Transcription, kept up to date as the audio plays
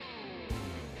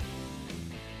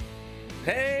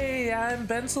Hey, I'm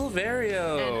Ben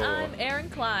Silverio. And I'm Aaron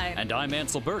Klein. And I'm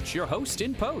Ansel Birch, your host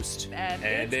in post.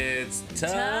 And it's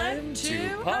time to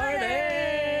party!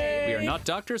 party! We are not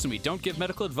doctors and we don't give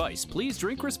medical advice. Please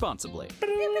drink responsibly.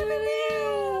 There's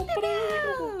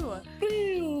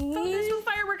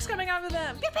fireworks coming out of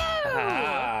them. Pew, pew!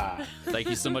 Ah. Thank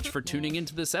you so much for tuning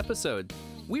into this episode.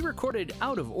 We recorded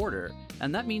out of order,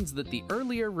 and that means that the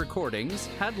earlier recordings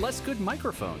had less good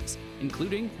microphones,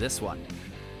 including this one.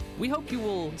 We hope you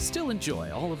will still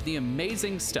enjoy all of the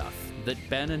amazing stuff that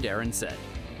Ben and Aaron said.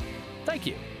 Thank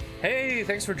you. Hey,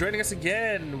 thanks for joining us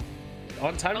again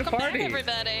on Time to Welcome Party. back,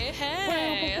 everybody.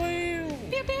 Hey.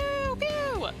 Pew, pew,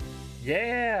 pew.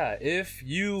 Yeah, if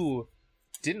you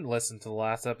didn't listen to the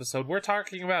last episode, we're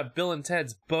talking about Bill and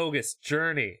Ted's Bogus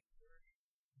Journey.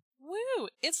 Woo.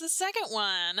 It's the second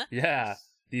one. Yeah,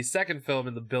 the second film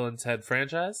in the Bill and Ted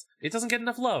franchise. It doesn't get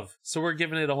enough love, so we're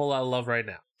giving it a whole lot of love right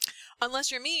now.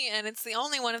 Unless you're me, and it's the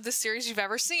only one of this series you've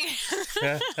ever seen.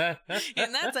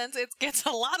 In that sense, it gets a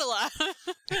lot of love.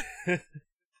 It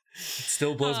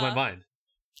still blows my mind.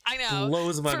 I know.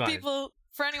 Blows my mind.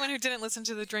 For anyone who didn't listen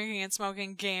to the drinking and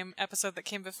smoking game episode that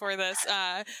came before this,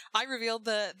 I revealed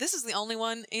that this is the only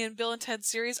one in Bill and Ted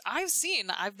series I've seen.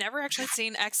 I've never actually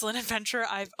seen Excellent Adventure.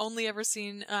 I've only ever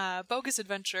seen Bogus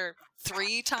Adventure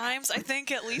 3 times, I think,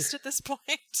 at least at this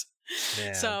point.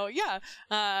 Man. So, yeah,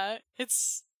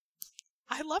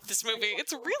 I love this movie.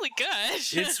 It's really good.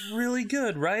 It's really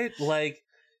good, right? Like,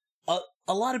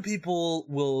 a lot of people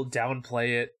will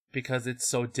downplay it because it's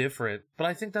so different, but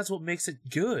I think that's what makes it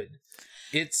good.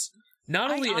 It's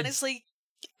not only...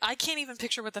 I can't even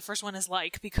picture what the first one is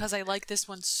like because I like this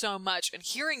one so much. And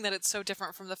hearing that it's so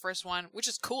different from the first one, which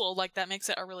is cool, like that makes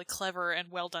it a really clever and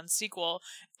well done sequel.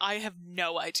 I have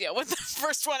no idea what the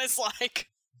first one is like.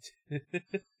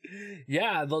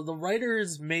 Yeah, the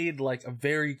writers made like a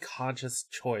very conscious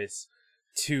choice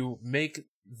to make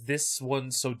this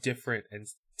one so different and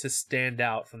to stand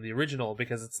out from the original,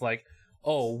 because it's like,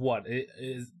 oh, what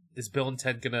is Bill and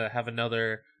Ted gonna have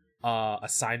another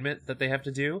assignment that they have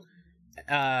to do?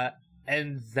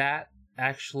 And that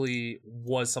actually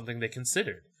was something they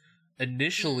considered.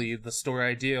 Initially, the story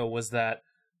idea was that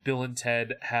Bill and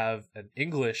Ted have an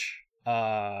English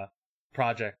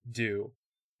project due.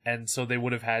 And so they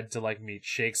would have had to like meet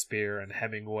Shakespeare and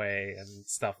Hemingway and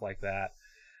stuff like that,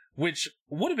 which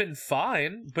would have been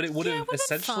fine, but it would have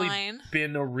essentially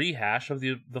been a rehash of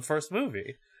the first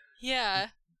movie. Yeah.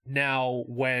 Now,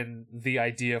 when the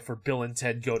idea for Bill and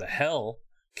Ted Go to Hell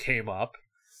came up,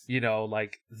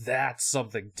 like that's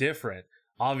something different.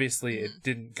 Obviously, it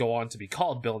didn't go on to be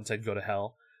called Bill and Ted Go to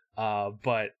Hell,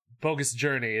 but Bogus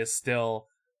Journey is still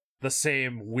the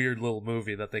same weird little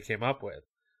movie that they came up with.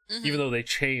 Even though they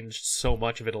changed so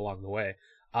much of it along the way.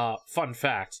 Fun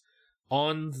fact,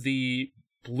 on the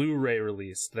Blu-ray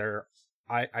release,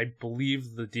 I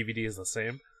believe the DVD is the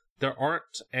same. There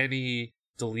aren't any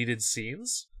deleted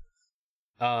scenes,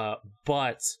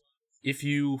 but if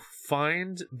you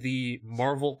find the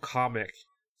Marvel comic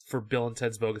for Bill and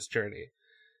Ted's Bogus Journey,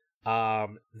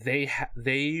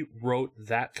 they wrote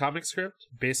that comic script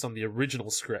based on the original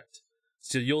script.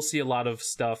 So you'll see a lot of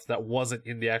stuff that wasn't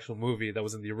in the actual movie that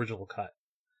was in the original cut.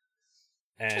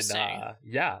 And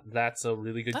yeah, that's a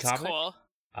really good comic. Cool.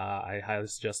 I highly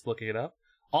suggest looking it up.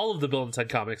 All of the Bill and Ted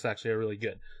comics actually are really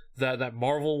good. That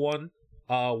Marvel one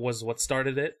was what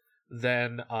started it.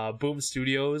 Then Boom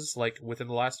Studios, like within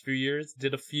the last few years,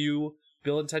 did a few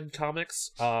Bill and Ted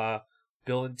comics.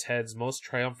 Bill and Ted's Most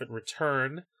Triumphant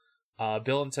Return,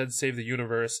 Bill and Ted Save the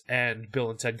Universe, and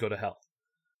Bill and Ted Go to Hell.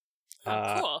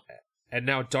 Cool. And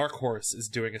now Dark Horse is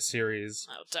doing a series,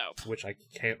 dope, which I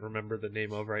can't remember the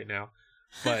name of right now,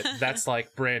 but that's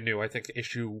like brand new. I think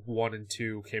issue 1 and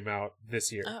 2 came out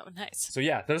this year. Oh, nice. So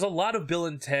yeah, there's a lot of Bill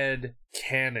and Ted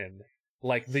canon.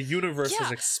 Like the universe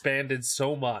has expanded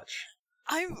so much.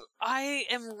 I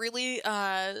am really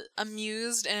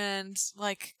amused and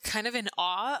like kind of in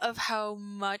awe of how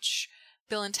much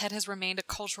Bill and Ted has remained a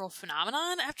cultural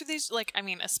phenomenon after these, like, I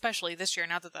mean, especially this year,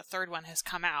 now that the third one has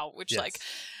come out, which, like,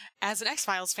 as an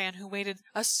X-Files fan who waited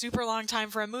a super long time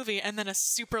for a movie and then a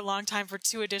super long time for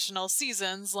 2 additional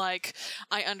seasons, like,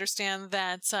 I understand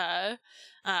that,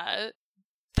 that,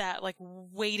 like,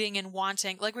 waiting and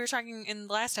wanting, like we were talking in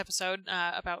the last episode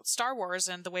about Star Wars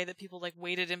and the way that people, like,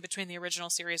 waited in between the original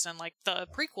series and, like, the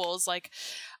prequels, like,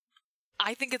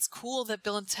 I think it's cool that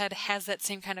Bill and Ted has that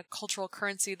same kind of cultural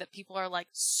currency that people are like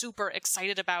super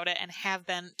excited about it and have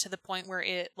been to the point where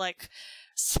it like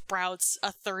sprouts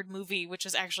a third movie, which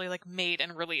is actually like made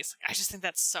and released. I just think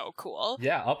that's so cool.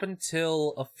 Yeah, up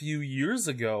until a few years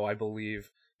ago, I believe,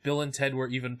 Bill and Ted were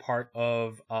even part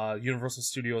of Universal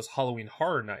Studios' Halloween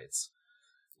Horror Nights.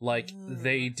 Like,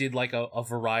 they did, like, a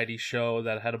variety show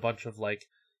that had a bunch of, like,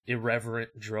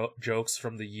 irreverent jokes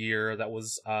from the year that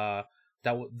was, that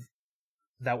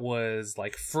was,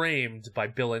 like, framed by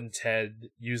Bill and Ted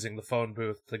using the phone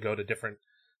booth to go to different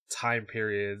time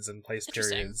periods and place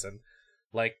periods. And,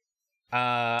 like,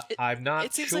 I'm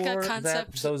not seems sure like a that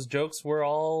concept... those jokes were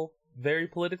all very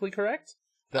politically correct.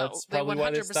 That's probably why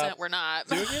they stopped were not.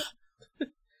 doing it.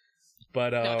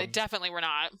 But, no, they definitely were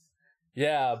not.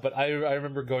 Yeah, but I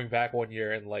remember going back one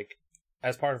year and, like,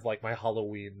 as part of, like, my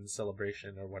Halloween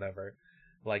celebration or whatever,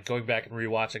 like, going back and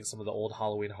rewatching some of the old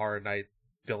Halloween Horror Night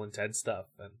Bill and Ted stuff,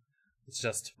 and it's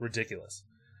just ridiculous.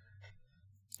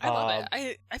 I love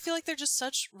it. I feel like they're just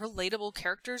such relatable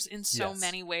characters in so Yes.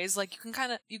 many ways. Like,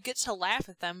 you get to laugh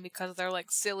at them because they're, like,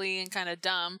 silly and kind of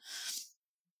dumb.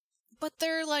 But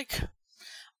they're, like...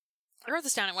 I wrote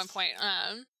this down at one point.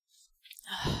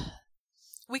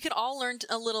 We could all learn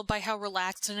a little by how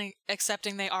relaxed and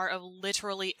accepting they are of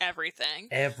literally everything.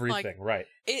 Everything, like, right.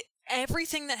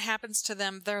 Everything that happens to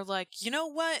them, they're like, you know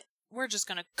what? We're just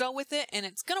going to go with it, and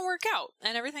it's going to work out,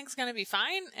 and everything's going to be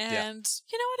fine, and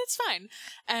you know what? It's fine.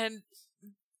 And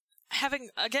having,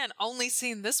 again, only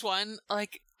seen this one,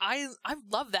 like, I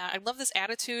love that. I love this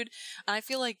attitude, and I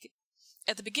feel like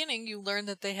at the beginning, you learn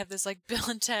that they have this, like, Bill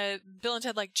and Ted,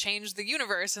 like, changed the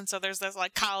universe, and so there's this,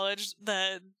 like, college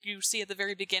that you see at the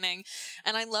very beginning,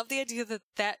 and I love the idea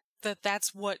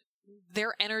that's what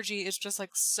their energy is, just,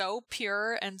 like, so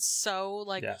pure and so,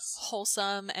 like,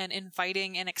 wholesome and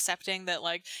inviting and accepting that,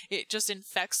 like, it just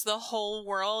infects the whole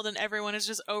world, and everyone is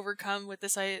just overcome with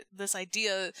this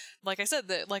idea, like I said,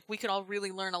 that, like, we could all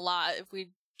really learn a lot if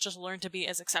we just learn to be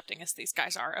as accepting as these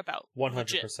guys are about 100%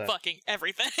 legit fucking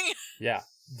everything. Yeah.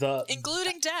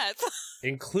 Including death.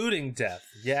 Including death,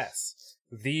 yes.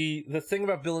 The thing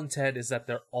about Bill and Ted is that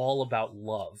they're all about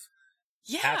love.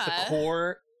 Yeah. At the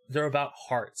core, they're about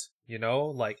heart, you know?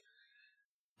 Like,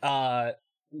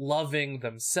 loving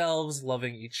themselves,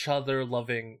 loving each other,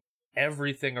 loving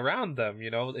everything around them,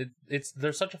 you know?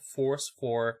 There's such a force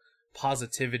for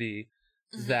positivity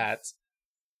that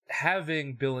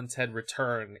having Bill and Ted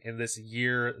return in this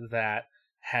year that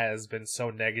has been so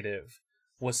negative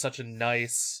was such a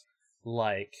nice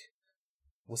light,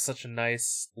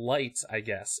 I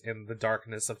guess, in the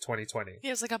darkness of 2020.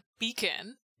 Yeah, it's like a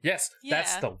beacon. Yes,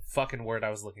 that's the fucking word I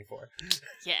was looking for.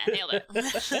 Yeah, nailed it.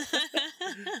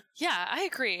 Yeah, I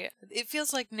agree. It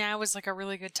feels like now is, like, a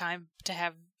really good time to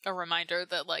have a reminder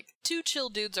that, like, two chill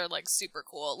dudes are, like, super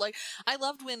cool. Like, I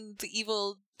loved when the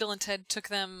evil Bill and Ted took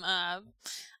them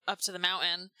up to the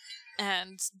mountain,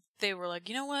 and they were like,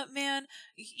 you know what, man,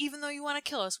 even though you want to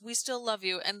kill us, we still love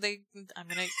you. And I'm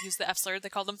gonna use the F slur, they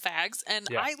called them fags, and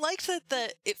I liked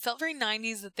that it felt very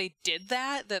 90s that they did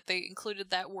that they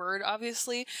included that word,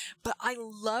 obviously, but I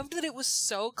loved that it was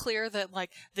so clear that,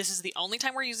 like, this is the only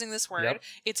time we're using this word.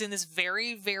 It's in this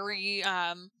very, very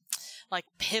like,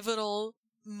 pivotal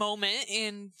moment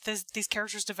in these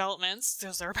characters' developments,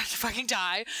 because they're about to fucking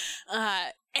die,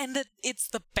 and that it's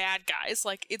the bad guys,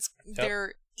 like, it's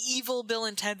they're evil Bill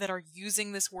and Ted that are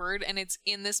using this word, and it's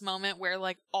in this moment where,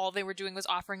 like, all they were doing was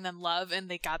offering them love, and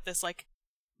they got this, like,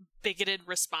 bigoted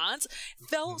response. It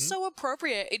felt so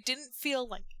appropriate. It didn't feel,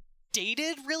 like,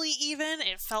 dated, really, even.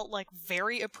 It felt, like,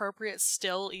 very appropriate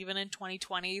still, even in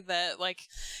 2020, that, like,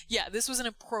 yeah, this was an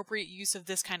appropriate use of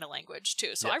this kind of language,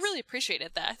 too. So I really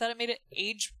appreciated that. I thought it made it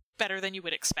age better than you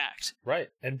would expect. Right.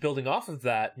 And building off of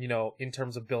that, you know, in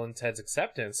terms of Bill and Ted's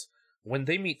acceptance, when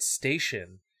they meet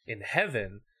Station in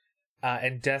heaven,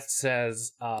 and Death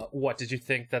says, what, did you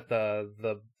think that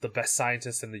the best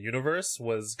scientist in the universe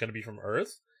was going to be from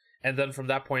Earth? And then from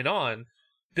that point on,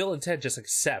 Bill and Ted just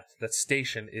accept that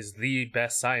Station is the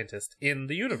best scientist in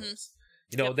the universe.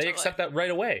 You know, they accept that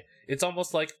right away. It's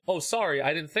almost like, oh, sorry,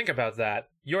 I didn't think about that.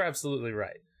 You're absolutely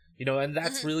right. You know, and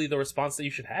that's really the response that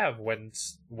you should have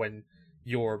when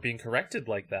you're being corrected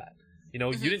like that. You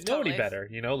know, you didn't know any better.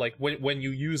 You know, like when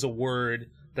you use a word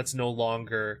that's no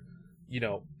longer, you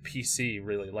know, PC,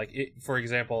 really. Like, for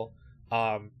example,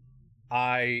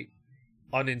 I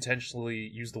unintentionally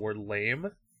used the word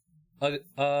lame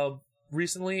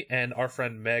recently, and our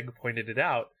friend Meg pointed it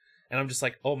out, and I'm just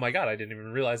like, oh my god, I didn't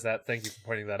even realize that. Thank you for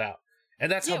pointing that out.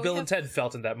 And that's how Bill and Ted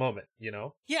felt in that moment, you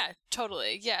know? Yeah,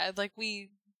 totally. Yeah, like, we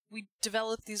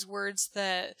develop these words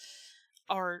that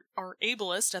are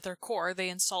ableist at their core. They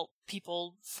insult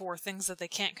people for things that they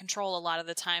can't control a lot of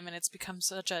the time, and it's become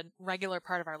such a regular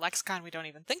part of our lexicon we don't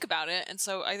even think about it. And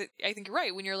so I think you're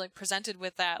right when you're like presented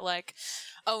with that, like,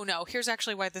 oh no, here's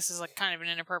actually why this is like kind of an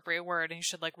inappropriate word and you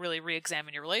should like really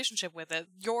re-examine your relationship with it.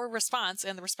 Your response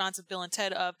and the response of Bill and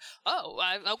Ted of,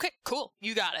 okay, cool,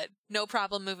 you got it, no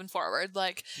problem, moving forward.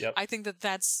 Like, Yep. I think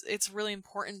it's really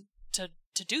important to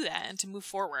do that and to move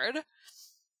forward.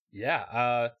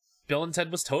 Yeah, Bill and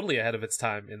Ted was totally ahead of its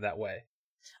time in that way.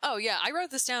 Oh yeah, I wrote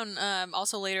this down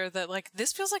also later that like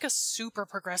this feels like a super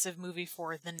progressive movie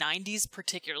for the 90s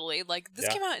particularly. Like this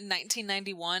came out in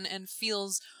 1991 and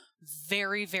feels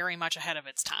very, very much ahead of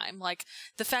its time. Like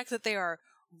the fact that they are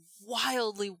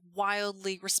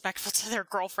wildly respectful to their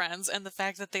girlfriends and the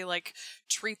fact that they like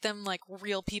treat them like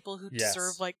real people who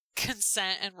deserve like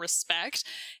consent and respect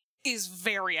is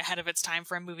very ahead of its time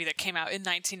for a movie that came out in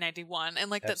 1991.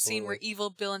 And like that scene where evil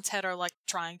Bill and Ted are like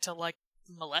trying to like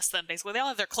molest them, basically. They all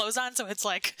have their clothes on, so it's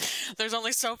like there's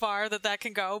only so far that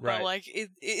can go, but like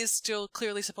it is still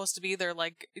clearly supposed to be they're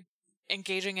like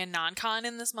engaging in non-con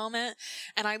in this moment.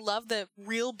 And I love that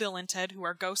real Bill and Ted, who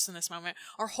are ghosts in this moment,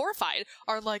 are horrified,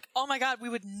 are like, oh my god, we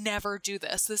would never do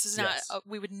this. This is not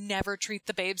we would never treat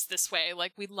the babes this way.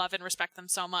 Like we love and respect them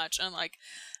so much. And like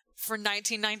for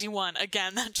 1991,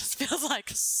 again, that just feels like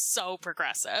so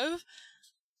progressive.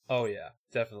 Oh yeah,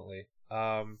 definitely.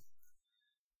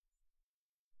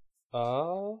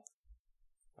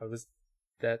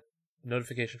 That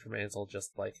notification from Ansel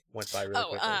just like went by really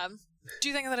quickly. Do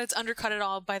you think that it's undercut at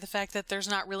all by the fact that there's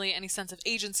not really any sense of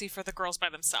agency for the girls by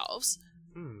themselves?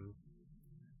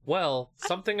 Well,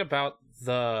 something about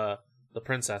the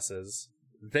princesses,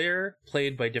 they're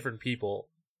played by different people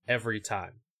every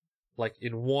time. Like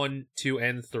in 1, 2,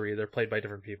 and 3, they're played by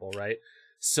different people, right?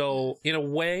 So in a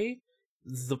way,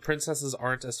 the princesses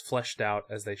aren't as fleshed out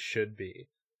as they should be,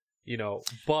 you know,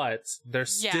 but they're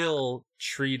still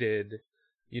treated,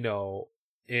 you know,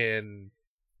 in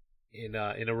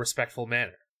a respectful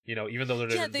manner, you know, even though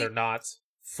they're not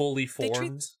fully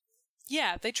formed.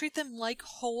 They treat them like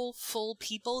whole, full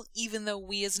people, even though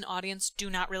we as an audience do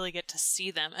not really get to see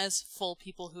them as full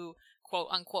people who, quote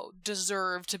unquote,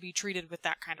 deserve to be treated with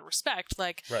that kind of respect.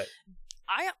 Like,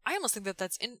 I almost think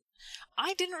that's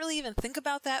I didn't really even think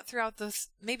about that throughout this.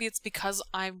 Maybe it's because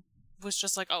I was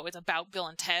just like, oh, it's about Bill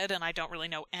and Ted, and I don't really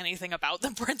know anything about the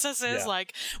princesses. Yeah.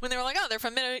 Like, when they were like, oh, they're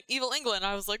from medieval England,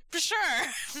 I was like, sure,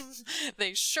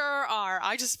 they sure are.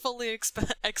 I just fully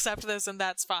accept this, and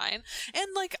that's fine. And,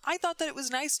 like, I thought that it was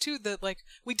nice, too, that, like,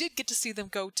 we did get to see them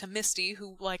go to Misty,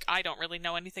 who, like, I don't really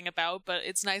know anything about, but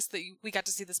it's nice that we got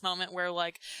to see this moment where,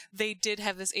 like, they did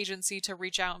have this agency to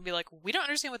reach out and be like, we don't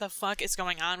understand what the fuck is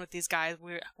going on with these guys.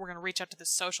 We're going to reach out to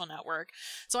this social network.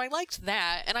 So I liked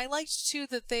that, and I liked, too,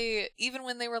 that they, even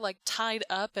when they were like tied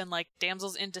up and like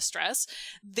damsels in distress,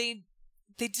 they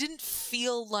didn't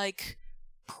feel like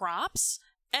props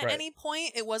at any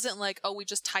point. It wasn't like, oh, we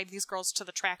just tied these girls to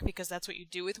the track because that's what you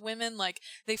do with women. Like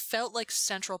they felt like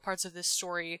central parts of this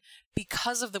story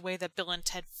because of the way that Bill and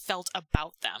Ted felt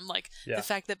about them. Like the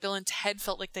fact that Bill and Ted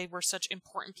felt like they were such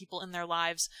important people in their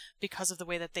lives because of the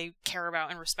way that they care about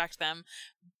and respect them,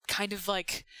 kind of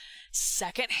like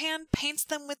secondhand paints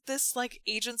them with this like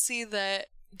agency that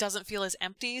doesn't feel as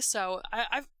empty. So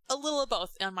I've a little of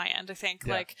both on my end, I think.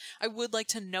 Like I would like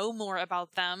to know more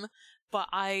about them, but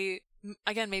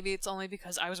again, maybe it's only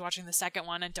because I was watching the second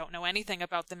one and don't know anything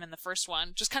about them in the first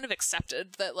one. Just kind of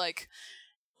accepted that like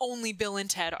only Bill and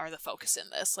Ted are the focus in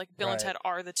this. Like Bill and Ted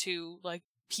are the two like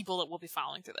people that will be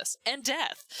following through this. And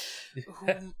Death,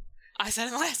 whom I said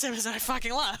in the last episode I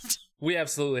fucking loved. We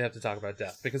absolutely have to talk about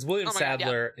Death because William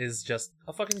Sadler is just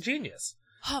a fucking genius.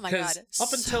 Oh my god.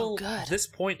 Up until this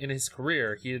point in his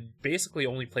career, he had basically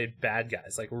only played bad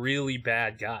guys, like really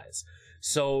bad guys.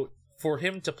 So for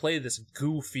him to play this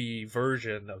goofy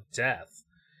version of Death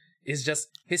is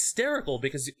just hysterical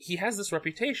because he has this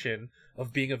reputation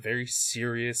of being a very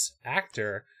serious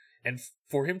actor. And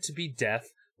for him to be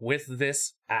Death with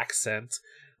this accent,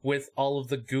 with all of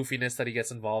the goofiness that he gets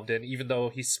involved in, even though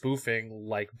he's spoofing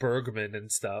like Bergman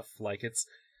and stuff, like it's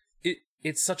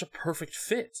such a perfect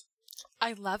fit.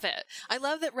 I love it. I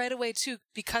love that right away, too,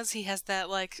 because he has that,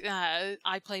 like,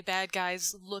 I play bad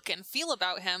guys look and feel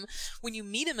about him. When you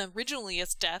meet him originally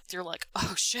as Death, you're like,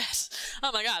 oh, shit.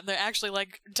 Oh, my God. They actually,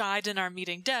 like, died in our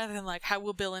meeting Death. And, like, how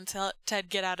will Bill and Ted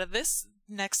get out of this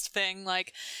next thing?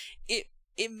 Like,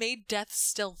 it made Death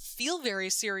still feel very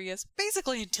serious,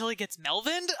 basically until he gets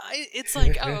Melvined. It's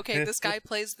like, oh, okay, this guy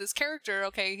plays this character.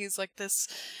 Okay, he's like this.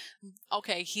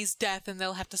 Okay, he's Death, and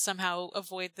they'll have to somehow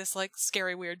avoid this like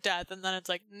scary, weird death. And then it's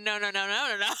like, no.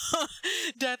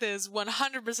 Death is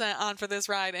 100% on for this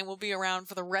ride and will be around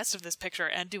for the rest of this picture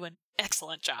and do an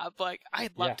excellent job. Like, I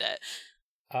loved it.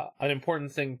 An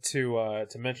important thing to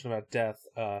mention about Death: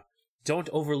 don't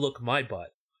overlook my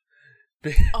butt.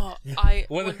 Oh, I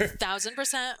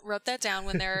 1000% wrote that down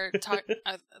when they're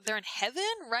they're in heaven,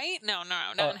 right? No,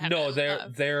 not in heaven. No,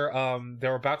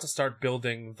 they're about to start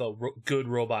building the good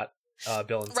robot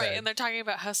Bill and Ted. Right, and they're talking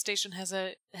about how Station has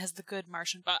the good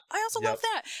Martian butt. I also love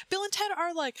that. Bill and Ted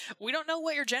are like, we don't know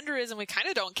what your gender is, and we kind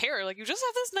of don't care. Like, you just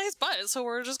have this nice butt, so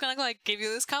we're just gonna like give you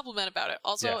this compliment about it.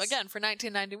 Also, again, for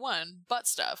 1991, butt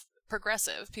stuff,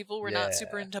 progressive. People were not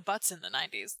super into butts in the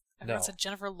 90s. Everyone said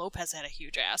Jennifer Lopez had a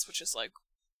huge ass, which is like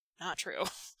not true.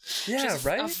 Yeah,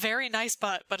 right. A very nice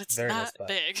butt, but it's not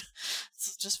big.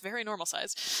 It's just very normal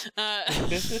size.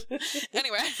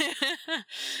 Anyway,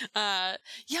 I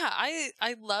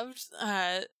loved.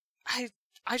 I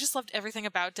just loved everything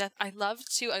about Death. I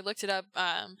loved too. I looked it up.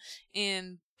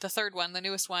 In the third one, the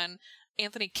newest one,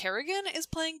 Anthony Kerrigan is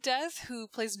playing Death, who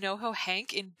plays NoHo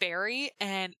Hank in Barry,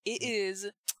 and it is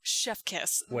chef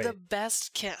kiss. Wait. The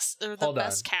best kiss, or the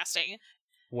best casting.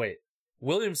 Wait,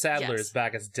 William Sadler is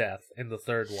back as Death in the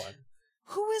third one.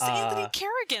 Who is Anthony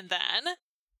Kerrigan then?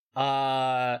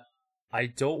 I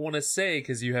don't want to say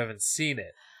because you haven't seen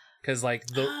it. Because like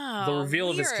the reveal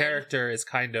of his character is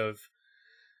kind of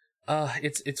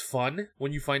it's fun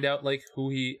when you find out like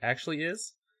who he actually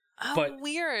is. Oh, but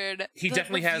weird. He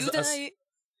definitely has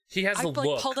he has the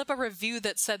look. I pulled up a review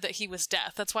that said that he was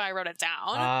Death. That's why I wrote it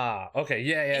down. Okay.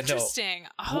 Yeah, Interesting.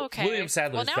 No. Okay. William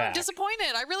Sadler's back. I'm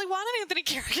disappointed. I really wanted Anthony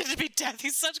Kerrigan to be Death.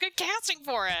 He's such good casting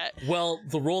for it. Well,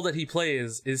 the role that he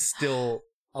plays is still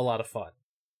a lot of fun.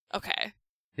 Okay.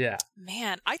 Yeah.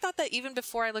 Man, I thought that even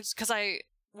before I looked, because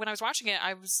when I was watching it,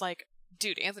 I was like,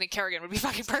 dude, Anthony Kerrigan would be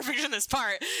fucking perfect in this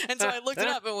part. And so I looked it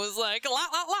up and was like,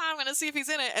 I'm going to see if he's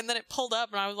in it. And then it pulled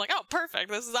up and I was like, oh,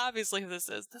 perfect. This is obviously who this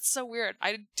is. That's so weird.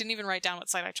 I didn't even write down what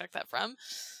site I checked that from.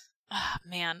 Ah,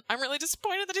 man, I'm really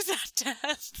disappointed that he's not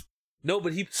Death. No,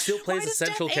 but he still plays a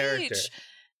central character.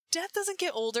 Death doesn't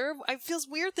get older. It feels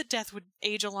weird that Death would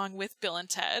age along with Bill and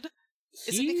Ted.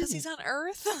 Is it because he's on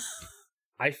Earth?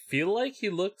 I feel like he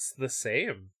looks the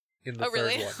same in the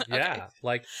third one. Yeah, okay.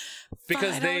 like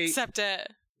because Fine, I'll accept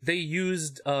it. They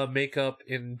used makeup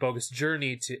in Bogus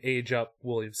Journey to age up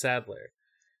William Sadler.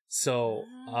 So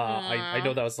I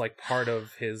know that was like part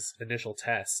of his initial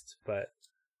test, but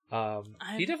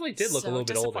he definitely did look a little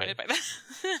bit older. I'm disappointed by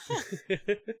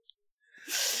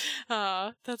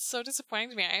that. That's so disappointing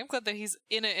to me. I am glad that he's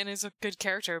in it and is a good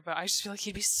character, but I just feel like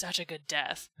he'd be such a good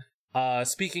Death.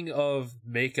 Speaking of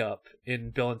makeup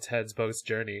in Bill and Ted's Bogus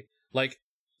Journey, like,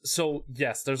 so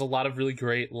yes, there's a lot of really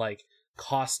great like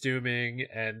costuming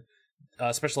and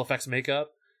special effects makeup,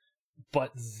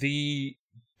 but the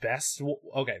best,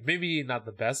 okay, maybe not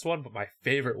the best one, but my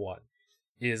favorite one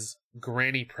is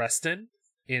Granny Preston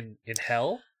in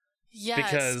Hell.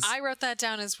 Yes, because I wrote that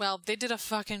down as well. They did a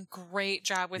fucking great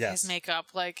job with his makeup.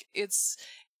 Like, it's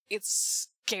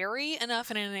scary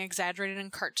enough in an exaggerated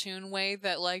and cartoon way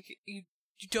that like you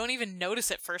don't even notice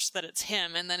at first that it's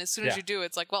him, and then as soon as you do,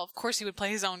 it's like, well, of course he would play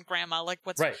his own grandma. Like,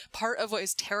 what's part of what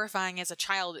is terrifying as a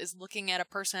child is looking at a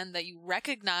person that you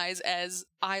recognize as,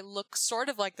 I look sort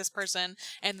of like this person,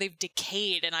 and they've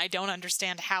decayed, and I don't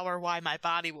understand how or why my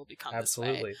body will become this way.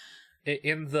 Absolutely.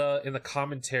 In the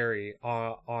commentary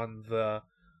on the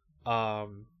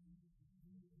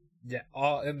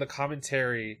in the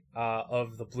commentary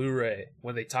of the Blu-ray,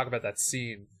 when they talk about that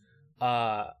scene,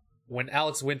 when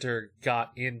Alex Winter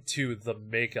got into the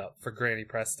makeup for Granny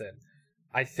Preston,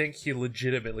 I think he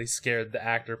legitimately scared the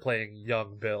actor playing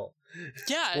young Bill.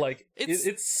 Yeah. Like,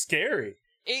 it's scary.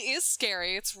 It is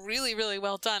scary. It's really, really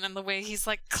well done. And the way he's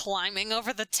like climbing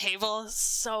over the table is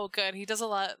so good. He does a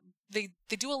lot. They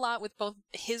do a lot with both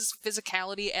his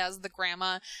physicality as the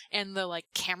grandma and the like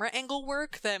camera angle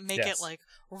work that make it like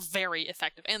very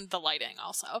effective, and the lighting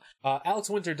also. Alex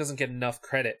Winter doesn't get enough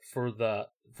credit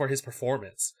for his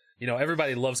performance. You know,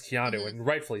 everybody loves Keanu, and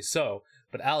rightfully so,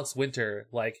 but Alex Winter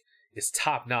like is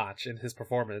top notch in his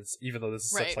performance, even though this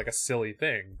is such like a silly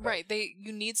thing. But... Right.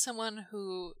 You need someone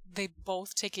who they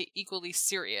both take it equally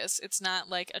serious. It's not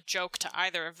like a joke to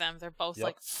either of them. They're both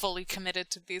like fully committed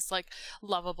to these like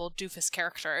lovable doofus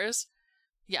characters.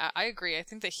 Yeah, I agree. I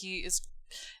think that he is,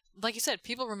 like you said,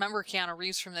 people remember Keanu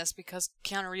Reeves from this because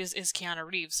Keanu Reeves is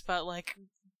Keanu Reeves, but like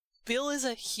Bill is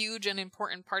a huge and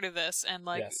important part of this, and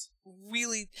like Yes.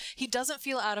 really, he doesn't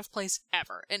feel out of place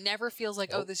ever. It never feels like,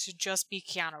 oh, Nope. this should just be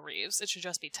Keanu Reeves. It should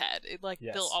just be Ted.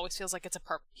 Yes. Bill always feels like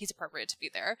he's appropriate to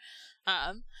be there.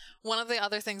 One of the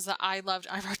other things that I loved,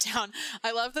 I wrote down,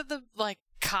 I love that the like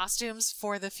costumes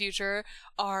for the future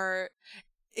are.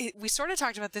 We sort of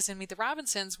talked about this in Meet the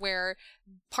Robinsons, where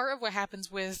part of what happens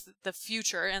with the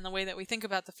future and the way that we think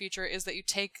about the future is that you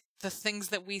take the things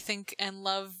that we think and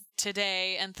love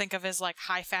today and think of as like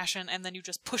high fashion, and then you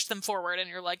just push them forward and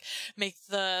you're like, make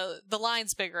the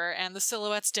lines bigger and the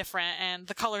silhouettes different and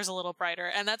the colors a little brighter.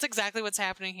 And that's exactly what's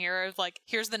happening here. Like,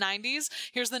 here's the 90s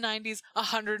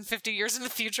 150 years in the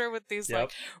future with these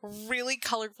like really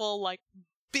colorful, like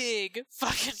big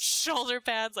fucking shoulder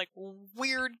pads, like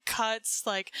weird cuts.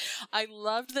 Like, I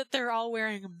loved that they're all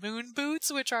wearing moon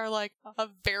boots, which are like a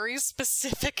very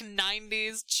specific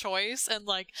 90s choice. And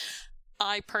like,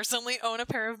 I personally own a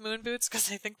pair of moon boots because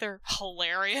I think they're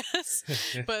hilarious.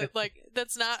 But like,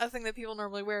 that's not a thing that people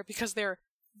normally wear because they're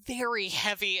very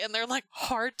heavy and they're like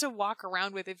hard to walk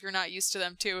around with if you're not used to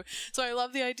them too. So I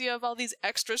love the idea of all these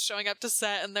extras showing up to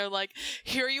set and they're like,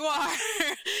 here you are.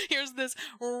 Here's this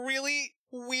really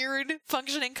weird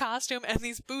functioning costume and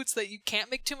these boots that you can't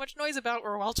make too much noise about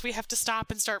or else we have to stop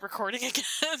and start recording again.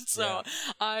 So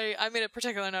I made a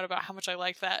particular note about how much I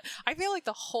liked that. I feel like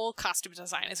the whole costume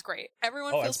design is great.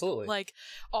 Everyone feels absolutely. like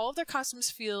all of their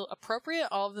costumes feel appropriate.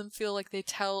 All of them feel like they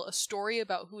tell a story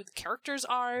about who the characters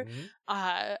are.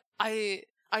 I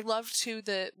love too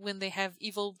that when they have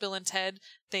Evil Bill and Ted,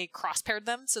 they cross-paired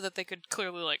them so that they could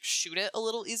clearly like shoot it a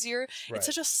little easier. Right. It's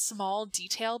such a small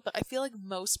detail, but I feel like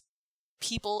most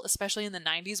people, especially in the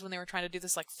 90s when they were trying to do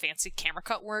this like fancy camera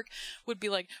cut work, would be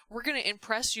like, we're going to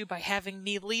impress you by having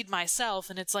me lead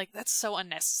myself. And it's like, that's so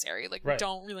unnecessary. Like, we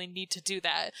don't really need to do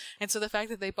that. And so the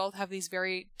fact that they both have these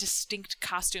very distinct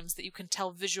costumes that you can tell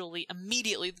visually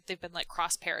immediately that they've been like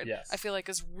cross-paired, I feel like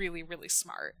is really, really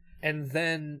smart. And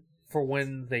then for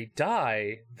when they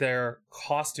die, their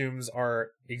costumes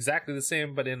are exactly the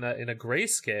same, but in a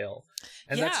grayscale.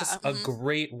 And that's just a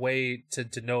great way to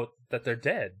denote that they're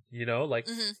dead, you know? Like,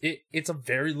 it's a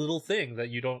very little thing that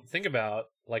you don't think about,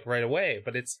 like, right away,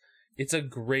 but it's a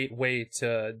great way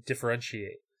to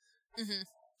differentiate.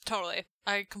 Totally.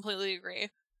 I completely agree.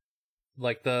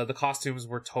 Like, the costumes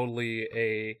were totally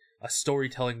a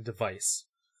storytelling device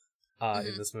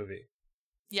in this movie.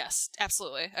 Yes,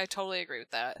 absolutely. I totally agree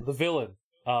with that. The villain,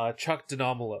 Chuck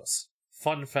Denomalos.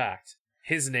 Fun fact,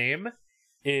 his name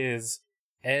is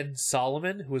Ed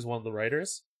Solomon, who is one of the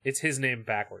writers. It's his name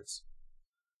backwards.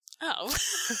 Oh.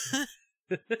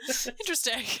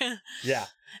 Interesting. Yeah.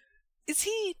 Is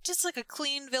he just like a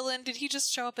clean villain? Did he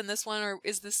just show up in this one, or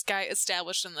is this guy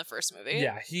established in the first movie?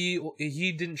 Yeah,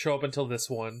 he didn't show up until this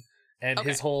one, and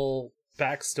his whole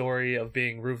backstory of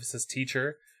being Rufus's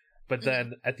teacher, but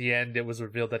then at the end it was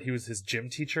revealed that he was his gym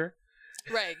teacher.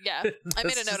 Right, yeah. I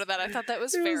made a note of that. I thought that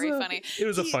was very funny. It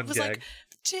was a fun gag. Like,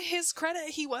 to his credit,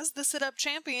 he was the sit-up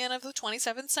champion of the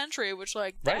 27th century, which,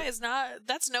 like,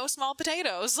 that's no small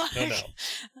potatoes. Like, no.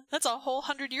 That's a whole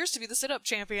 100 years to be the sit-up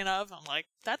champion of. I'm like,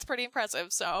 that's pretty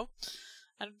impressive, so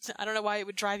I don't know why it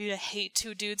would drive you to hate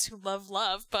two dudes who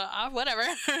love, but whatever.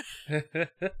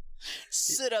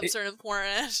 Sit-ups are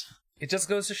important. It just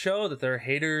goes to show that there are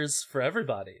haters for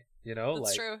everybody, you know? That's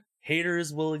like, true.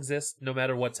 Haters will exist no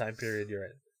matter what time period you're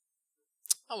in.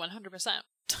 Oh, 100%.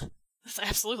 That's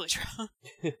absolutely true.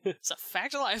 It's a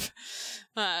fact of life.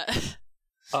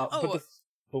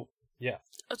 Yeah.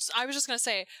 I was just going to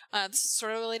say, this is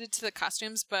sort of related to the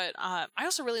costumes, but I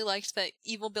also really liked that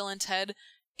Evil Bill and Ted,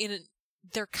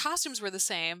 their costumes were the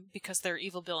same because they're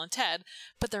Evil Bill and Ted,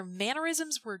 but their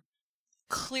mannerisms were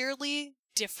clearly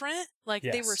different. Like,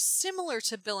 they were similar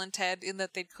to Bill and Ted in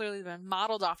that they'd clearly been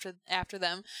modeled after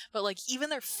them, but like even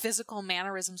their physical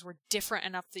mannerisms were different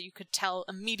enough that you could tell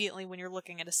immediately when you're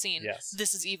looking at a scene,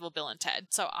 this is Evil Bill and Ted.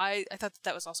 So I thought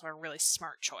that was also a really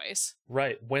smart choice.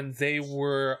 Right. When they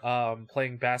were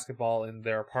playing basketball in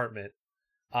their apartment,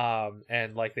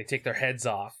 and like they take their heads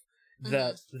off,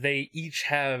 they each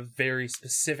have very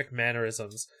specific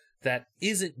mannerisms that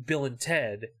isn't Bill and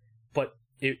Ted, but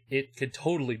it could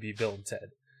totally be Bill and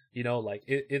Ted. You know, like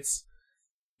there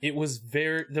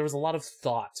was a lot of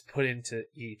thought put into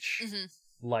each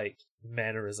like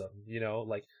mannerism, you know,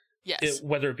 like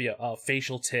whether it be a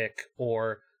facial tic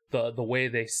or the way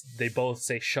they both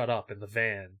say shut up in the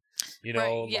van, you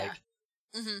know,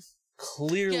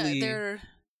 clearly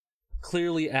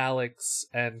Alex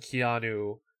and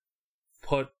Keanu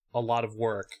put a lot of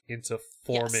work into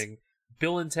forming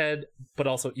Bill and Ted, but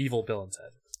also Evil Bill and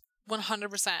Ted.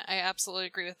 100%. I absolutely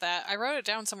agree with that. I wrote it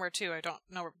down somewhere too. I don't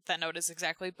know where that note is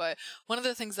exactly, but one of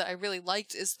the things that I really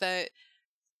liked is that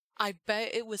I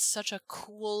bet it was such a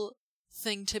cool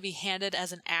thing to be handed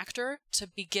as an actor, to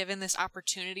be given this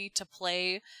opportunity to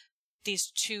play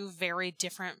these two very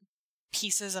different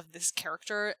pieces of this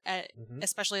character,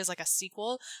 especially as like a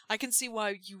sequel. I can see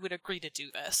why you would agree to do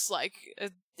this. Like,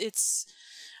 it's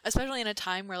especially in a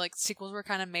time where like sequels were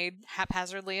kind of made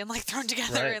haphazardly and like thrown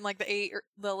together in like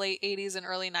the late 80s and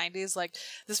early 90s. Like,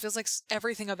 this feels like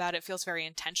everything about it feels very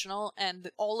intentional,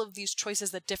 and all of these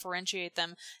choices that differentiate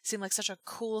them seem like such a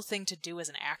cool thing to do as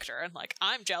an actor. And like,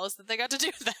 I'm jealous that they got to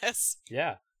do this.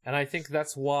 Yeah. And I think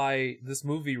that's why this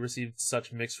movie received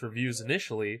such mixed reviews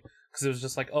initially, because it was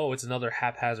just like, oh, it's another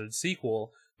haphazard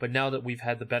sequel. But now that we've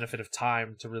had the benefit of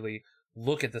time to really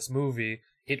look at this movie,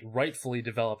 it rightfully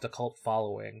developed a cult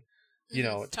following, you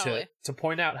know, totally. to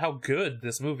point out how good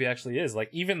this movie actually is. Like,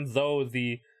 even though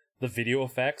the video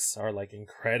effects are like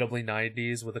incredibly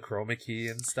 90s with the chroma key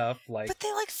and stuff, like, but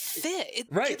they like fit.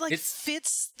 It like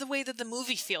fits the way that the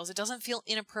movie feels. It doesn't feel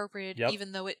inappropriate,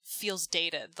 even though it feels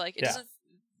dated. Like, it doesn't.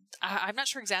 I'm not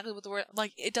sure exactly what the word,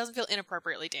 like, it doesn't feel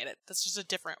inappropriately dated. That's just a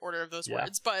different order of those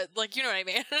words, but, like, you know what I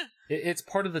mean? It's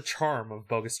part of the charm of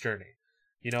Bogus Journey.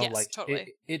 You know, yes, like,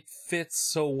 totally. it fits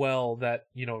so well that,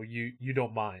 you know, you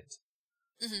don't mind.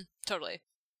 Mm-hmm, totally.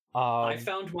 I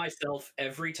found myself,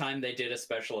 every time they did a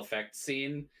special effects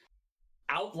scene,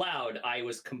 out loud, I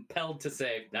was compelled to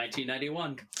say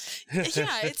 1991.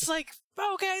 Yeah, it's like,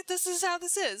 okay, this is how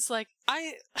this is. Like,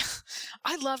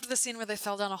 I loved the scene where they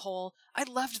fell down a hole. I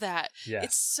loved that. Yeah.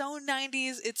 It's so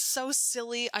 90s. It's so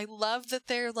silly. I love that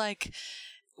they're like,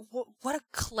 what a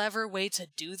clever way to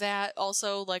do that.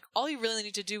 Also, like, all you really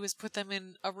need to do is put them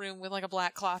in a room with like a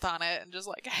black cloth on it and just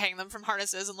like hang them from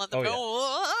harnesses and let them go.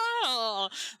 Oh!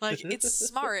 Like, it's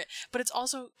smart, but it's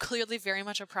also clearly very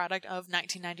much a product of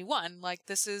 1991. Like,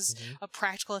 this is a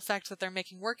practical effect that they're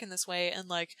making work in this way, and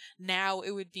like, now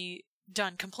it would be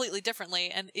done completely differently.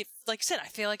 And it, like I said, I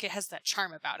feel like it has that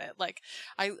charm about it. Like,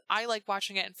 I like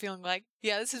watching it and feeling like,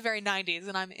 yeah, this is very 90s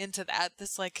and I'm into that.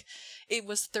 This, like, it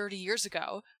was 30 years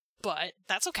ago, but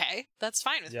that's okay. That's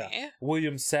fine with me.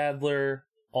 William Sadler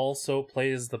also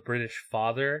plays the British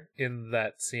father in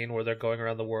that scene where they're going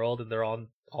around the world and they're all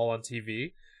on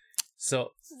TV. So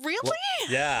really?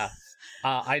 Yeah.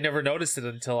 I never noticed it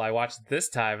until I watched it this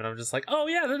time, and I'm just like, oh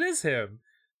yeah, that is him.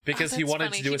 Because he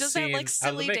wanted to do a scene that, like,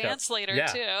 silly out of the dance later, yeah,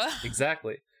 too.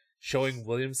 Exactly. Showing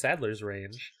William Sadler's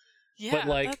range. Yeah, but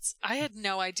like, I had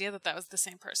no idea that was the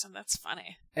same person. That's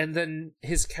funny. And then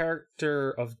his character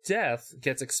of Death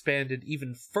gets expanded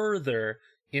even further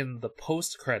in the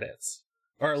post-credits.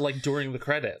 Or, like, during the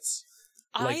credits.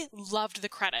 I loved the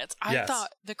credits. I thought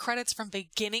the credits from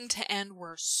beginning to end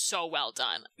were so well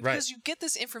done. Because you get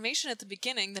this information at the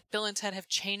beginning that Bill and Ted have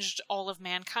changed all of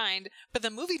mankind, but the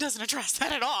movie doesn't address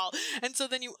that at all. And so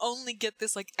then you only get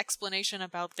this, like, explanation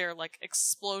about their, like,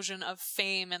 explosion of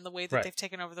fame and the way that they've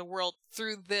taken over the world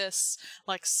through this,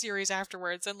 like, series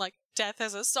afterwards. And, like, Death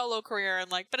has a solo career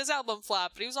and, like, but his album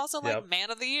flopped, but he was also, like,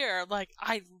 Man of the Year. Like,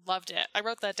 I loved it. I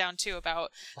wrote that down, too,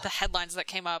 about the headlines that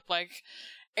came up, like,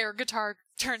 air guitar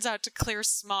turns out to clear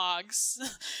smogs.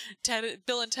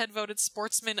 Bill and Ted voted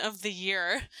Sportsman of the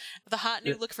Year. The hot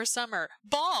new look for summer.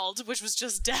 Bald, which was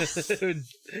just Death.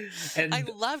 And I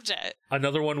loved it.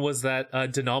 Another one was that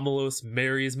Denomalos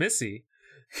marries Missy.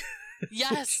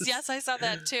 Yes, I saw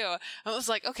that too. I was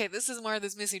like, okay, this is more of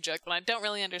this Missy joke that I don't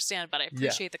really understand, but I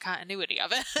appreciate the continuity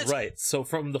of it. Right. So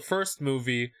from the first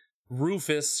movie,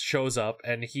 Rufus shows up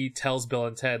and he tells Bill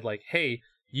and Ted, like, hey,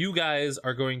 you guys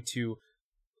are going to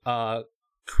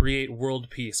create world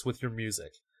peace with your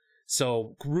music.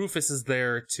 So Rufus is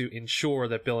there to ensure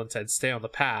that Bill and Ted stay on the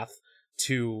path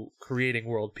to creating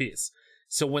world peace.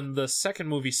 So when the second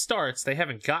movie starts, they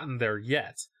haven't gotten there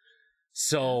yet.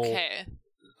 So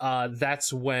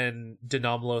that's when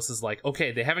Denomalos is like,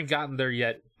 okay, they haven't gotten there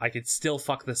yet. I could still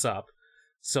fuck this up.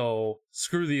 So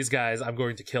screw these guys. I'm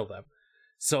going to kill them.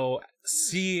 So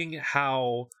seeing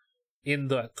how in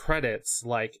the credits,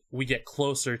 like, we get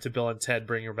closer to Bill and Ted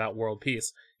bringing about world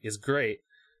peace is great.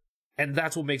 And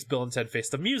that's what makes Bill and Ted Face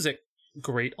the Music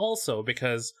great also,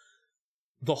 because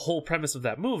the whole premise of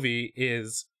that movie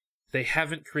is they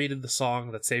haven't created the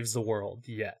song that saves the world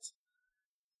yet,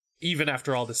 even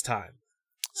after all this time.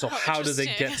 So how do they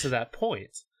get to that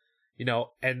point? You know,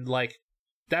 and, like,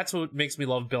 that's what makes me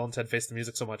love Bill and Ted Face the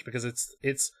Music so much, because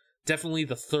it's definitely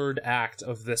the third act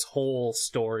of this whole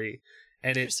story.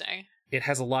 And it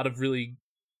has a lot of really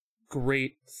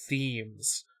great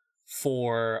themes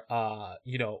for,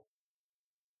 you know,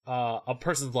 a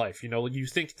person's life. You know, you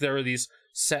think there are these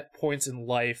set points in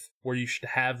life where you should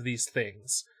have these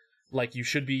things. Like, you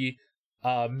should be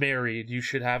married, you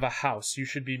should have a house, you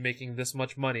should be making this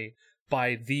much money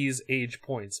by these age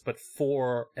points. But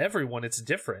for everyone, it's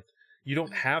different. You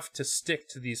don't have to stick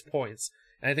to these points.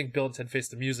 And I think Bill and Ted Face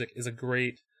the Music is a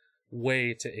great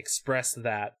way to express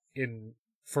that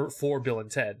for Bill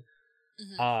and Ted.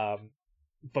 Mm-hmm.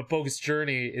 But Bogus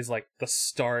Journey is like the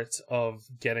start of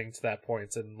getting to that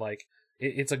point, and like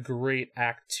it's a great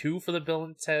act 2 for the Bill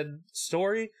and Ted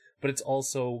story, but it's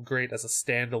also great as a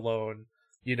standalone,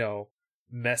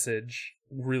 message,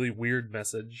 really weird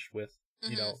message with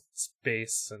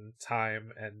space and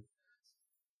time. And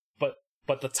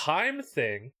but the time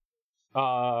thing,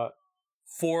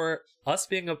 for us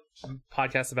being a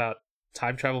podcast about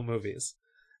time travel movies,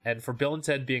 and for Bill and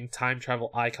Ted being time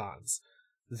travel icons,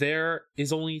 there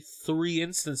is only 3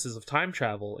 instances of time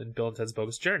travel in Bill and Ted's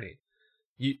Bogus Journey.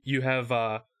 You have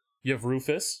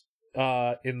Rufus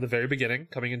in the very beginning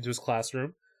coming into his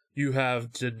classroom. You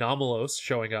have De Nomolos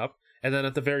showing up, and then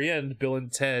at the very end, Bill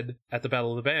and Ted at the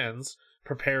Battle of the Bands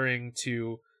preparing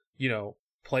to,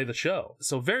 play the show.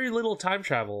 So very little time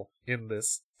travel in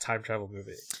this time travel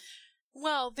movie.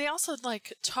 Well, they also,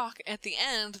 talk at the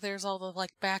end. There's all the,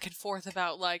 back and forth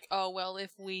about, oh, well,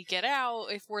 if we get out,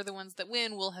 if we're the ones that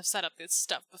win, we'll have set up this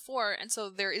stuff before. And so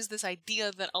there is this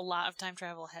idea that a lot of time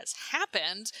travel has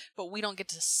happened, but we don't get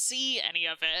to see any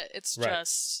of it. It's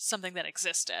just something that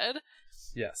existed.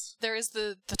 Yes. There is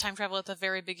the time travel at the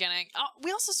very beginning.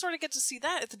 We also sort of get to see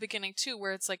that at the beginning, too,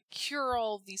 where it's here are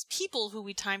all these people who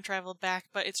we time traveled back,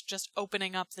 but it's just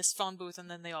opening up this phone booth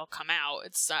and then they all come out.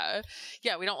 It's,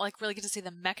 we don't, really get to see the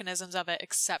mechanisms of it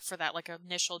except for that,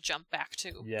 initial jump back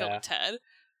to Bill and Ted.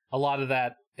 A lot of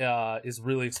that is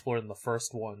really explored in the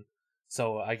first one.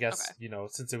 So I guess,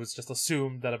 since it was just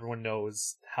assumed that everyone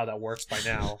knows how that works by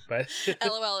now. But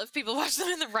LOL, if people watch them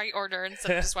in the right order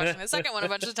instead of just watching the second one a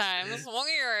bunch of times.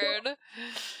 Weird. Well,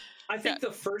 I think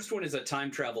the first one is a time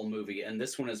travel movie, and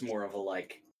this one is more of a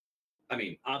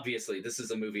obviously this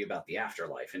is a movie about the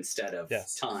afterlife instead of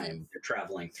time. You're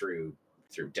traveling through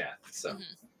death. So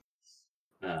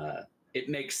it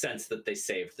makes sense that they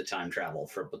saved the time travel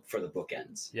for the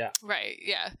bookends. Yeah. Right,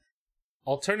 yeah.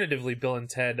 Alternatively, Bill and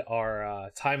Ted are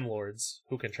Time Lords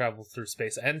who can travel through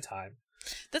space and time.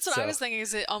 That's what I was thinking,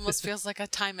 is it almost feels like a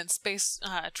time and space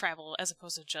travel as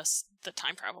opposed to just the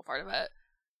time travel part of it.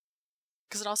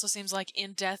 Because it also seems like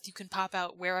in death you can pop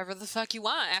out wherever the fuck you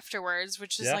want afterwards,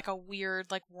 which is a weird,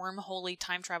 wormhole-y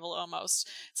time travel almost.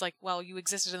 It's well, you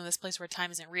existed in this place where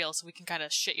time isn't real, so we can kind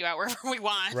of shit you out wherever we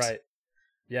want. Right.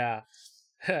 Yeah.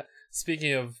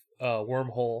 Speaking of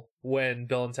wormhole, when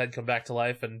Bill and Ted come back to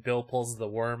life and Bill pulls the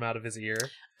worm out of his ear.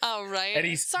 Oh, right. And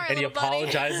he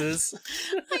apologizes.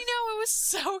 I know, it was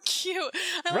so cute.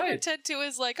 I love when Ted, too,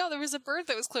 is oh, there was a bird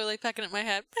that was clearly pecking at my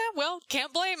head. Well,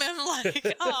 can't blame him.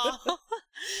 Oh,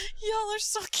 y'all are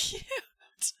so cute.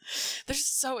 They're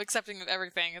so accepting of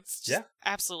everything. It's just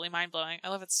absolutely mind-blowing. I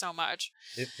love it so much.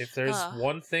 If there's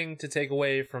one thing to take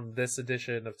away from this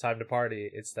edition of Time to Party,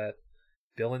 it's that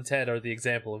Bill and Ted are the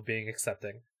example of being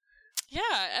accepting.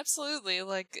 Yeah, absolutely.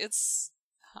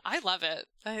 I love it.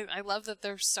 I love that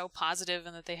they're so positive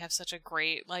and that they have such a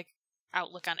great,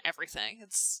 outlook on everything.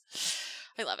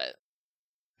 I love it.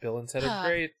 Bill and Ted are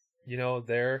great.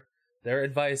 Their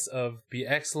advice of be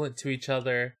excellent to each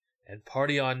other and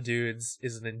party on, dudes,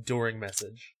 is an enduring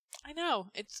message. I know.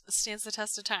 It stands the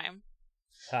test of time.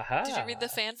 Haha. Did you read the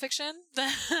fan fiction?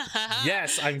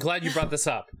 Yes, I'm glad you brought this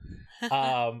up.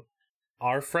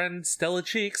 Our friend Stella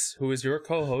Cheeks, who is your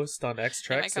co-host on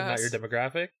X-Trex and Not Your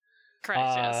Demographic, correct,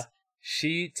 yes.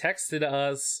 She texted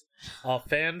us a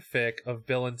fanfic of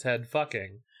Bill and Ted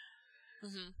fucking.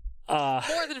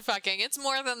 Mm-hmm. More than fucking. It's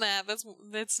more than that.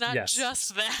 It's not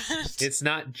just that. It's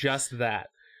not just that.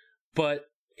 But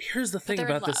here's the thing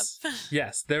about this.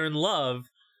 Yes, they're in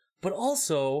love, but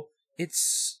also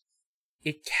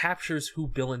it captures who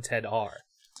Bill and Ted are.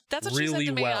 That's what really she said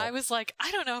to me. well. I was I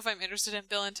don't know if I'm interested in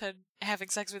Bill and Ted having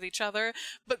sex with each other.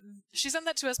 But she sent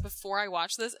that to us before I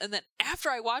watched this. And then after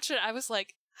I watched it, I was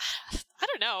I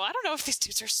don't know. I don't know if these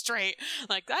dudes are straight.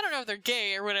 I don't know if they're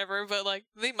gay or whatever, but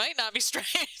they might not be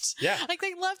straight. Yeah.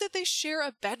 They love that they share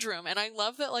a bedroom. And I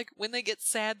love that when they get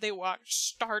sad, they watch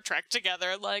Star Trek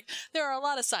together. There are a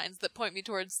lot of signs that point me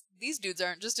towards these dudes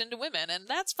aren't just into women, and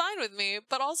that's fine with me.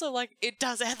 But also, it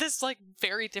does add this,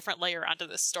 very different layer onto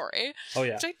this story. Oh,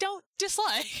 yeah. Which I don't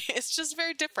dislike. It's just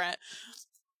very different.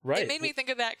 Right. It made me think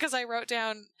of that because I wrote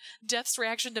down Death's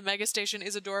reaction to Megastation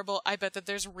is adorable. I bet that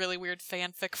there's really weird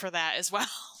fanfic for that as well.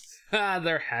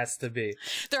 There has to be.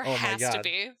 There has to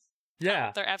be.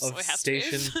 Yeah. There absolutely has to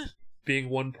be. being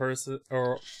one person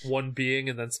or one being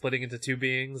and then splitting into two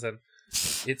beings, and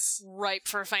it's ripe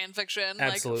for fan fiction.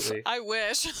 Absolutely. Like, I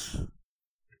wish.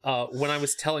 When I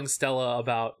was telling Stella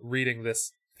about reading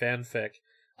this fanfic,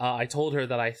 I told her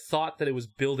that I thought that it was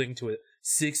building to a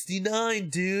 69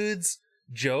 dudes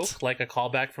joke, like a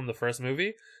callback from the first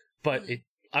movie, but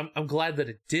I'm glad that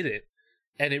it did it,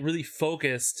 and it really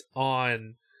focused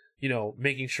on, you know,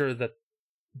 making sure that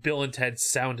Bill and Ted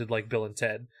sounded like Bill and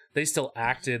Ted. They still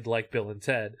acted like Bill and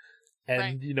Ted.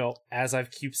 And, you know, as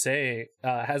I've kept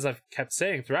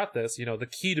saying throughout this, you know, the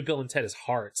key to Bill and Ted is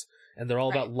heart, and they're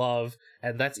all about love,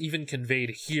 and that's even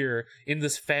conveyed here in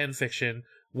this fan fiction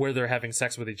where they're having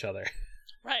sex with each other.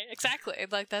 Right, exactly.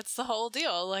 Like, that's the whole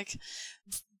deal. Like,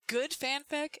 good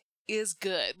fanfic is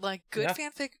good. Like, good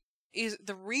fanfic is,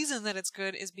 the reason that it's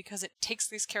good is because it takes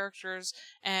these characters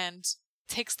and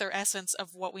takes their essence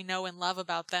of what we know and love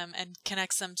about them and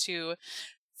connects them to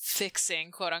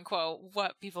fixing, quote unquote,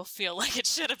 what people feel like it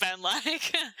should have been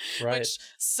like. Right. Which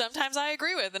sometimes I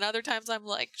agree with, and other times I'm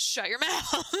like, shut your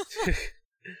mouth.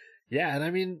 Yeah, and I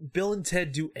mean, Bill and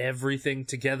Ted do everything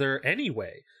together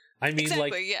anyway. I mean,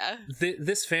 exactly,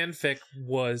 this fanfic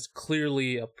was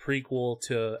clearly a prequel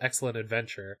to Excellent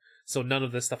Adventure, so none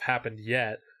of this stuff happened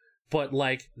yet. But,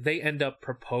 like, they end up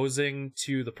proposing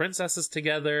to the princesses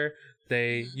together.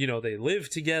 They, you know, they live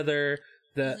together.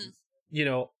 You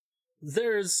know,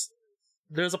 there's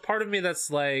a part of me that's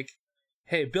like,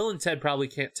 hey, Bill and Ted probably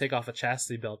can't take off a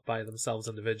chastity belt by themselves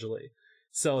individually.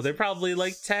 So they're probably,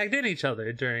 like, tagged in each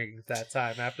other during that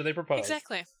time after they propose.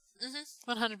 Exactly.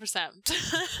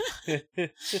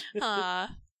 100%.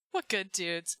 What good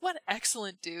dudes. What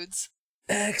excellent dudes.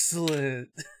 Excellent.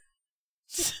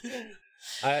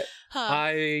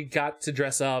 I got to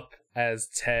dress up as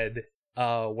Ted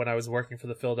when I was working for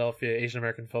the Philadelphia Asian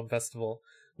American Film Festival.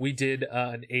 We did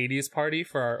an 80s party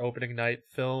for our opening night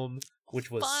film, which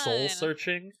was Soul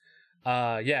Searching.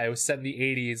 It was set in the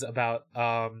 80s about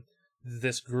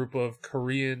this group of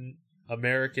Korean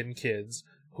American kids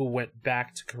who went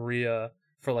back to Korea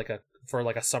for like a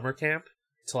summer camp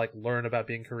to like learn about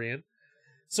being Korean.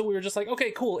 So we were just like,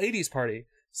 okay, cool, 80s party.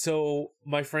 So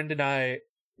my friend and I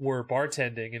were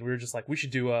bartending, and we were just like, we should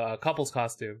do a couple's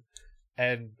costume.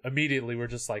 And immediately we're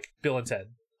just like, Bill and Ted.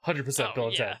 100% Bill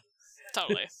and Ted.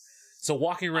 Totally. So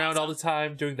walking around all the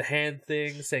time, doing the hand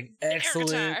thing, saying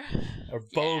excellent or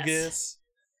bogus,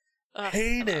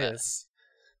 heinous.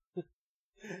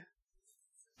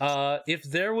 If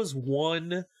there was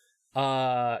one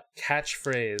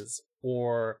catchphrase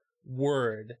or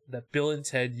word that Bill and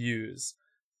Ted use,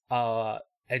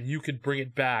 and you could bring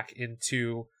it back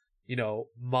into, you know,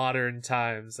 modern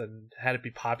times and had it be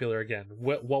popular again,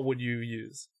 what would you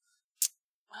use?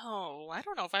 Oh, I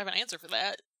don't know if I have an answer for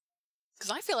that.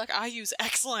 Because I feel like I use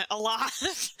excellent a lot.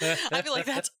 I feel like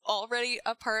that's already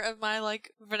a part of my,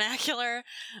 like, vernacular.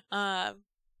 I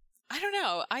don't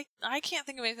know. I can't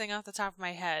think of anything off the top of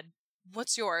my head.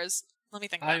 What's yours? Let me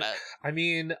think about it. I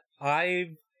mean,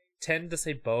 I tend to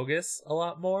say bogus a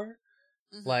lot more.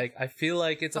 Mm-hmm. Like, I feel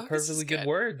like it's a perfectly good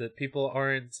word that people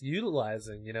aren't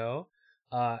utilizing, you know?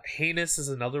 Heinous is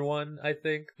another one, I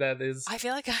think, that is... I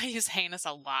feel like I use heinous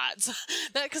a lot.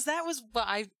 Because that was what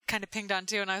I kind of pinged on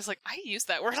too, and I was like, I use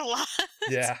that word a lot.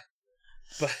 Yeah.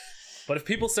 But if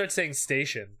people start saying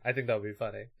station, I think that would be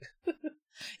funny.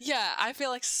 Yeah, I feel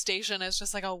like station is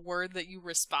just like a word that you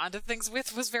respond to things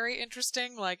with was very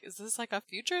interesting. Like, is this like a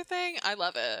future thing? I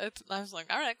love it. I was like,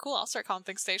 all right, cool, I'll start calling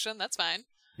things station. That's fine.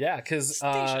 Yeah, because...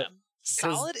 Station.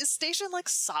 Solid? Is station like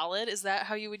solid? Is that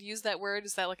how you would use that word?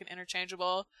 Is that like an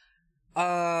interchangeable?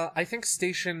 I think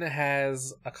station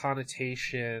has a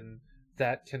connotation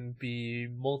that can be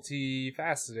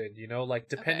multifaceted, you know? Like,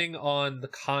 depending on the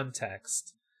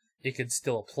context, it could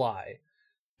still apply.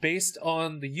 Based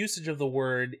on the usage of the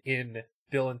word in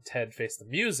Bill and Ted Face the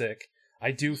Music, I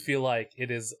do feel like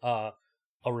it is a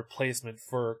replacement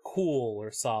for cool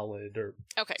or solid or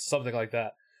something like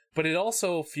that. But it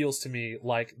also feels to me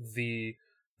like the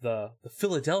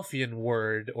Philadelphian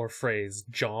word or phrase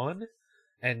John,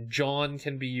 and John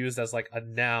can be used as like a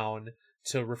noun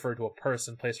to refer to a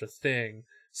person, place, or thing,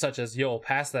 such as, yo,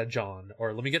 pass that John,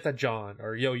 or let me get that John,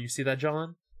 or yo, you see that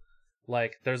John?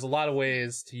 Like, there's a lot of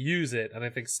ways to use it, and I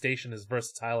think station is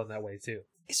versatile in that way too.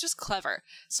 It's just clever.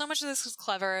 So much of this is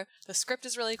clever. The script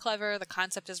is really clever. The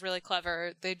concept is really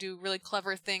clever. They do really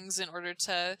clever things in order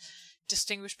to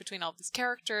distinguish between all these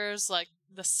characters. Like,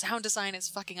 the sound design is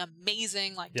fucking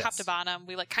amazing, like, top to bottom.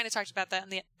 We, like, kind of talked about that in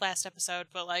the last episode,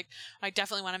 but, like, I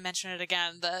definitely want to mention it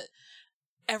again, that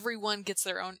everyone gets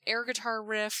their own air guitar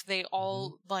riff. They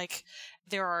all, like,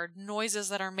 there are noises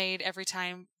that are made every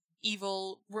time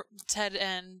Ted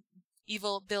and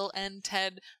evil Bill and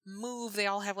Ted move. They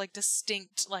all have like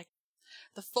distinct, like,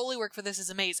 the Foley work for this is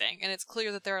amazing, and it's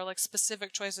clear that there are like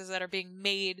specific choices that are being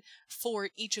made for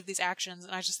each of these actions,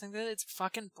 and I just think that it's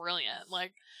fucking brilliant.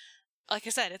 Like I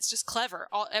said, it's just clever.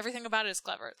 Everything about it is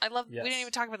clever. I love. Yes. We didn't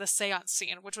even talk about the seance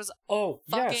scene, which was Oh,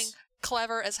 fucking yes.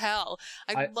 clever as hell.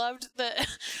 I loved the.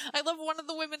 I love one of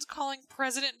the women's calling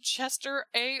President Chester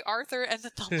A. Arthur, and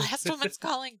that the last woman's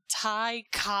calling Ty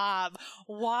Cobb.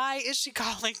 Why is she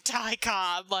calling Ty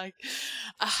Cobb? Like,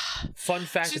 Fun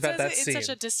fact she about that says it scene. in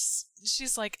such a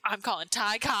she's like, I'm calling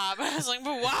Ty Cobb. I was like,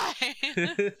 but why?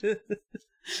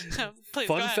 Please, go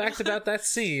Fun ahead. fact about that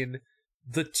scene: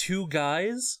 the two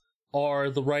guys are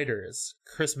the writers,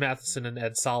 Chris Matheson and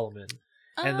Ed Solomon.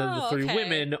 And then the three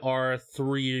women are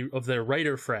three of their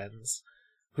writer friends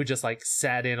who just like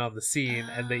sat in on the scene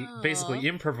and they basically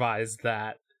improvised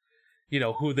that,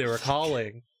 who they were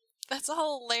calling. That's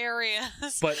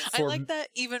hilarious. But I like that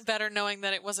even better knowing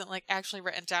that it wasn't like actually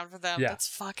written down for them. Yeah. That's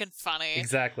fucking funny.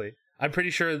 Exactly. I'm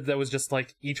pretty sure that was just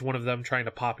like each one of them trying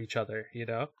to pop each other,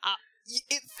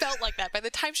 It felt like that. By the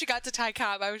time she got to Ty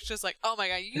Cobb, I was just like, oh my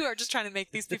god, you are just trying to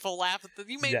make these people laugh.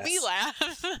 You made me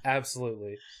laugh.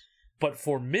 Absolutely. But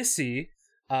for Missy,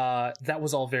 that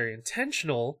was all very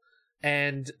intentional,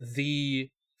 and the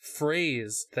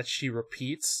phrase that she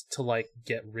repeats to like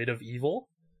get rid of evil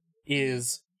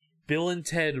is Bill and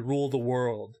Ted rule the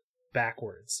world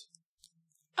backwards.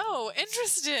 Oh,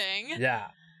 interesting. Yeah.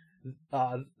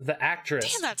 The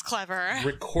actress Damn, that's clever.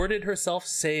 recorded herself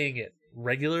saying it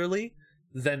regularly,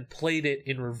 then played it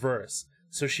in reverse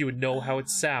so she would know how it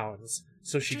sounds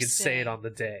so she could say it on the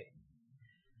day.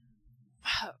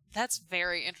 Wow, that's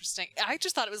very interesting. I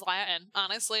just thought it was Latin.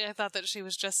 Honestly, I thought that she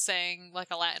was just saying like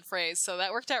a Latin phrase, so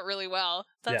that worked out really well.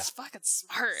 That's fucking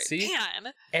smart. See?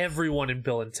 Man. Everyone in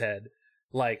Bill and Ted,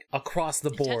 like across the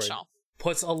board, Intentional.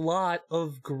 puts a lot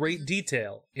of great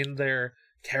detail in their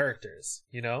characters,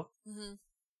 Mm-hmm.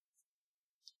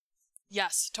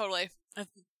 Yes, totally.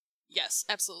 Yes,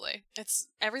 absolutely.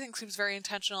 Everything seems very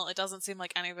intentional. It doesn't seem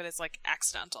like any of it is like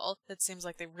accidental. It seems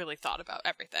like they really thought about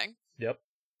everything. Yep.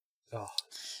 Oh.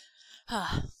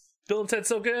 Bill and Ted's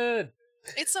so good.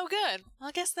 It's so good. Well,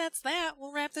 I guess that's that.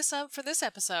 We'll wrap this up for this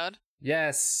episode.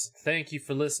 Yes. Thank you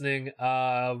for listening.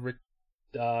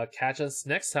 Catch us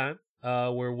next time,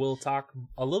 where we'll talk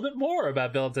a little bit more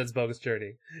about Bill and Ted's Bogus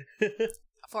Journey.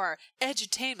 For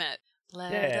edutainment.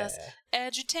 Let us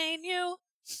edutain you.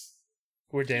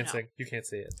 We're dancing. You can't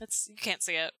see it. You can't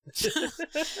see it. It's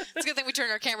a good thing we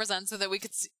turned our cameras on so that we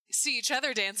could see each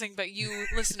other dancing, but you,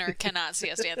 listener, cannot see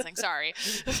us dancing. Sorry.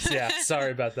 Yeah,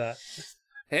 sorry about that.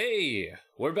 Hey,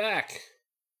 we're back.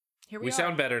 Here We are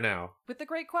sound better now. with the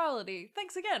great quality.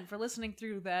 Thanks again for listening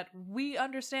through that. We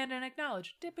understand and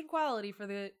acknowledge dip in quality for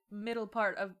the middle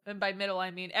part of, and by middle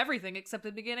I mean everything except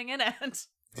the beginning and end.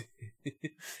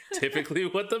 Typically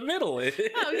what the middle is.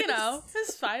 Oh,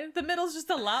 it's fine. The middle's just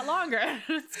a lot longer.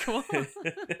 It's cool.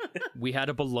 We had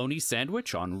a bologna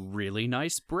sandwich on really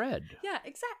nice bread. Yeah,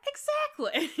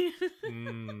 exactly.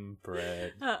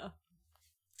 Bread.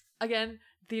 Again,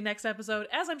 the next episode,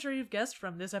 as I'm sure you've guessed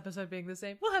from this episode being the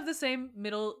same, will have the same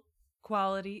middle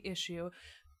quality issue.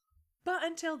 But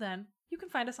until then, you can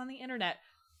find us on the internet.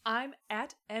 I'm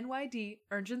at NYD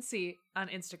Urgency on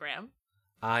Instagram.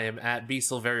 I am at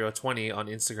bsilverio20 on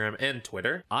Instagram and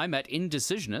Twitter. I'm at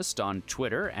Indecisionist on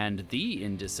Twitter and The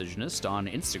Indecisionist on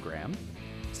Instagram.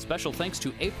 Special thanks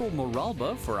to April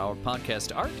Moralba for our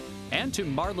podcast art, and to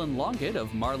Marlon Longett of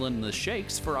Marlon the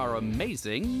Shakes for our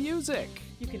amazing music.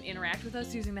 You can interact with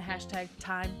us using the hashtag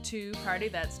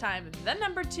Time2Party. That's time, the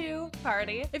number 2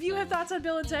 party. If you have thoughts on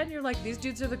Bill and Ted and you're like, these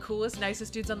dudes are the coolest,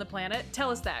 nicest dudes on the planet, tell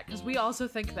us that, because we also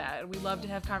think that, and we love to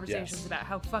have conversations about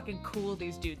how fucking cool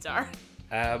these dudes are.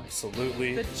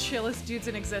 Absolutely. The chillest dudes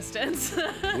in existence.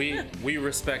 We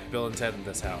respect Bill and Ted in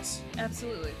this house.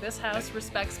 Absolutely. This house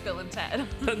respects Bill and Ted.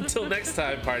 Until next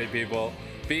time, party people,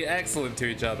 be excellent to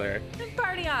each other. And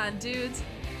party on, dudes.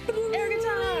 Air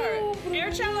guitar,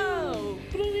 air cello,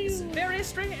 various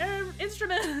string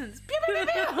instruments. Pew, pew,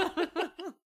 pew, pew.